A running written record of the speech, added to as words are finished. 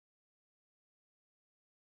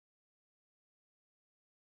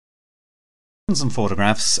Some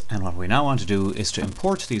photographs, and what we now want to do is to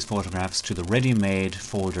import these photographs to the ready-made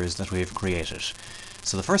folders that we have created.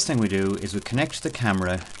 So the first thing we do is we connect the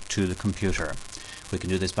camera to the computer. We can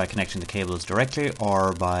do this by connecting the cables directly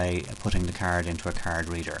or by putting the card into a card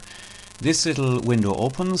reader. This little window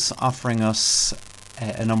opens, offering us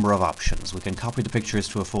a number of options. We can copy the pictures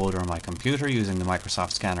to a folder on my computer using the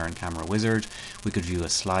Microsoft Scanner and Camera Wizard. We could view a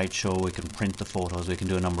slideshow, we can print the photos, we can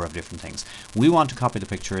do a number of different things. We want to copy the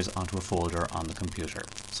pictures onto a folder on the computer,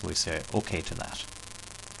 so we say OK to that.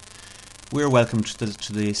 We're welcome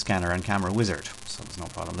to the Scanner and Camera Wizard, so there's no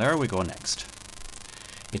problem there. We go next.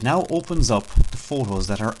 It now opens up the photos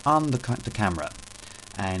that are on the camera,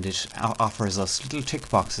 and it offers us little tick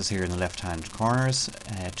boxes here in the left hand corners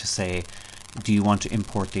to say, do you want to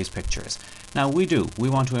import these pictures? Now we do. We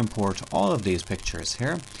want to import all of these pictures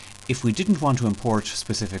here. If we didn't want to import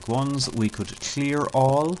specific ones, we could clear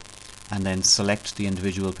all and then select the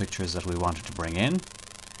individual pictures that we wanted to bring in.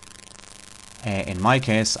 In my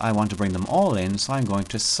case, I want to bring them all in, so I'm going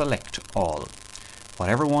to select all.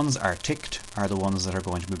 Whatever ones are ticked are the ones that are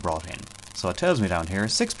going to be brought in. So it tells me down here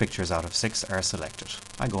 6 pictures out of 6 are selected.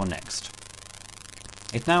 I go next.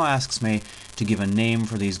 It now asks me to give a name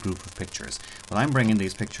for these group of pictures. Well, I'm bringing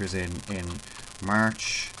these pictures in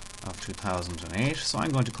March of 2008, so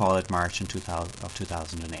I'm going to call it March of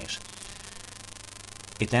 2008.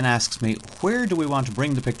 It then asks me, where do we want to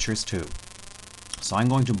bring the pictures to? So I'm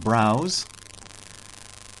going to browse,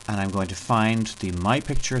 and I'm going to find the My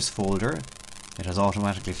Pictures folder. It has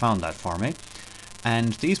automatically found that for me.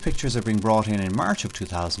 And these pictures are being brought in March of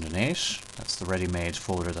 2008. That's the ready-made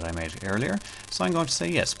folder that I made earlier. So I'm going to say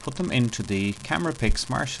yes, put them into the Camera Pics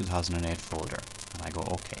March 2008 folder. And I go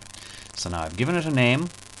OK. So now I've given it a name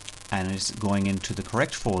and it's going into the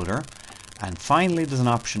correct folder. And finally there's an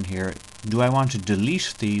option here. Do I want to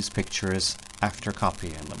delete these pictures after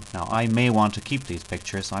copying them? Now I may want to keep these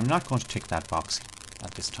pictures, so I'm not going to tick that box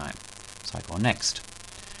at this time. So I go next.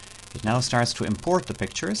 It now starts to import the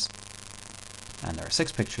pictures. And there are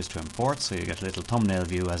 6 pictures to import, so you get a little thumbnail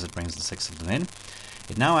view as it brings the 6 of them in.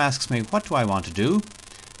 It now asks me, what do I want to do?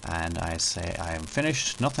 And I say, I am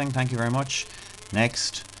finished, nothing, thank you very much.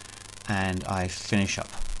 Next, and I finish up.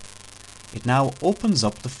 It now opens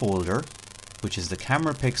up the folder, which is the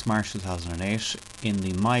Camera Pics March 2008, in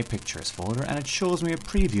the My Pictures folder, and it shows me a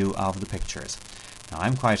preview of the pictures. Now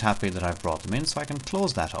I'm quite happy that I've brought them in, so I can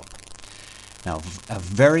close that up. Now, a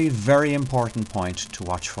very, very important point to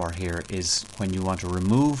watch for here is when you want to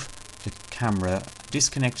remove the camera,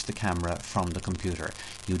 disconnect the camera from the computer.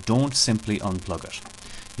 You don't simply unplug it.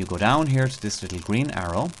 You go down here to this little green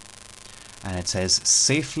arrow and it says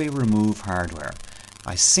Safely Remove Hardware.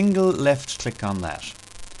 I single left click on that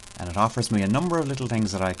and it offers me a number of little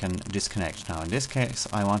things that I can disconnect. Now in this case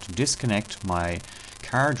I want to disconnect my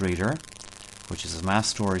card reader, which is a mass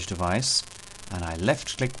storage device, and I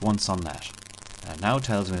left click once on that. And it now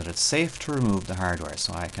tells me that it's safe to remove the hardware,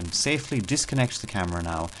 so I can safely disconnect the camera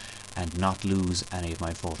now and not lose any of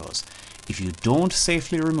my photos. If you don't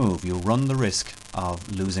safely remove, you run the risk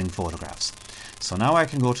of losing photographs. So now I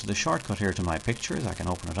can go to the shortcut here to My Pictures. I can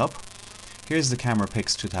open it up. Here's the Camera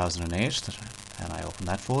Pics 2008, and I open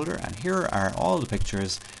that folder, and here are all the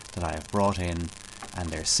pictures that I have brought in, and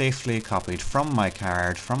they're safely copied from my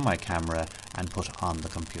card, from my camera, and put on the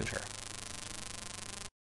computer.